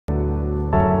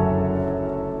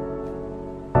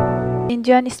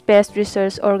Indian Space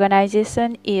Research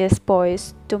Organization is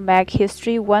poised to make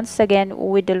history once again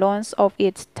with the launch of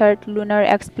its third lunar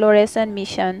exploration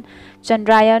mission,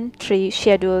 Chandrayaan-3,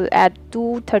 scheduled at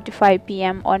 2:35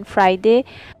 p.m. on Friday,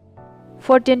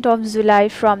 14th of July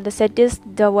from the Satish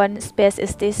Dhawan Space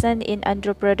Station in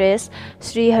Andhra Pradesh,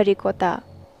 Sriharikota.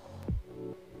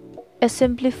 A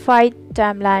simplified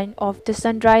timeline of the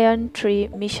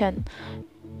Chandrayaan-3 mission.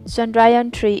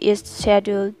 Chandrayaan-3 is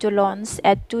scheduled to launch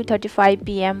at 2:35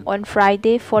 p.m. on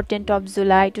Friday, 14th of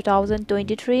July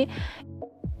 2023.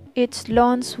 Its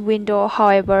launch window,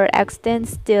 however,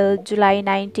 extends till July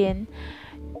 19.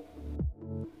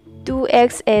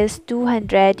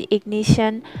 2XS-200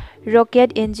 ignition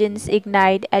rocket engines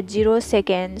ignite at 0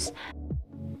 seconds.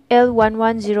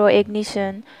 L110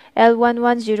 ignition.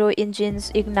 L110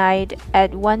 engines ignite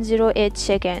at 108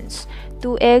 seconds.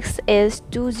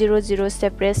 2XS-200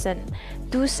 separation.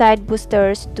 Two side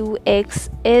boosters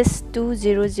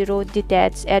 2XS-200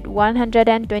 detach at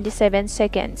 127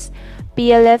 seconds.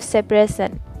 PLF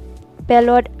separation.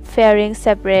 Payload fairing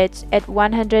separates at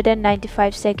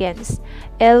 195 seconds.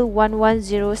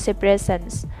 L110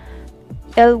 separations.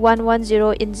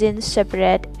 L110 engines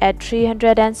separate at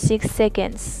 306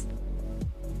 seconds.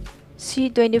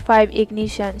 C25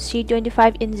 ignition.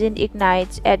 C25 engine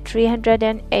ignites at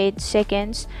 308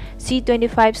 seconds.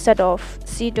 C25 shut-off.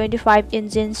 C25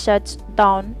 engine shuts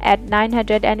down at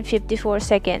 954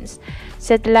 seconds.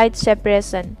 Satellite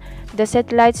separation. The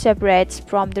satellite separates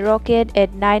from the rocket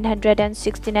at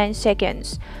 969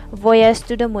 seconds. Voyage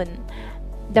to the moon.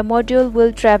 The module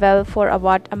will travel for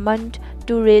about a month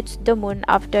to reach the moon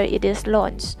after it is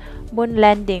launched. Moon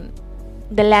landing.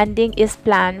 The landing is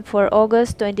planned for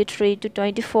August 23 to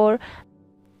 24,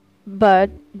 but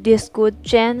this could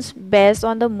change based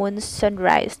on the moon's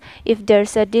sunrise. If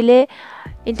there's a delay,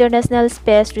 International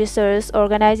Space Research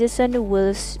Organization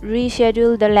will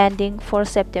reschedule the landing for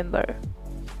September.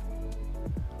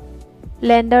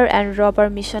 Lander and rover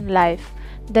mission life.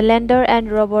 The lander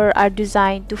and rover are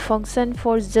designed to function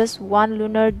for just one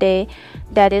lunar day,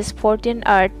 that is 14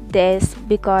 Earth days,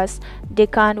 because they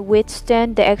can't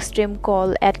withstand the extreme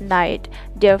cold at night.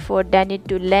 Therefore, they need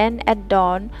to land at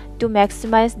dawn to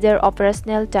maximize their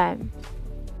operational time.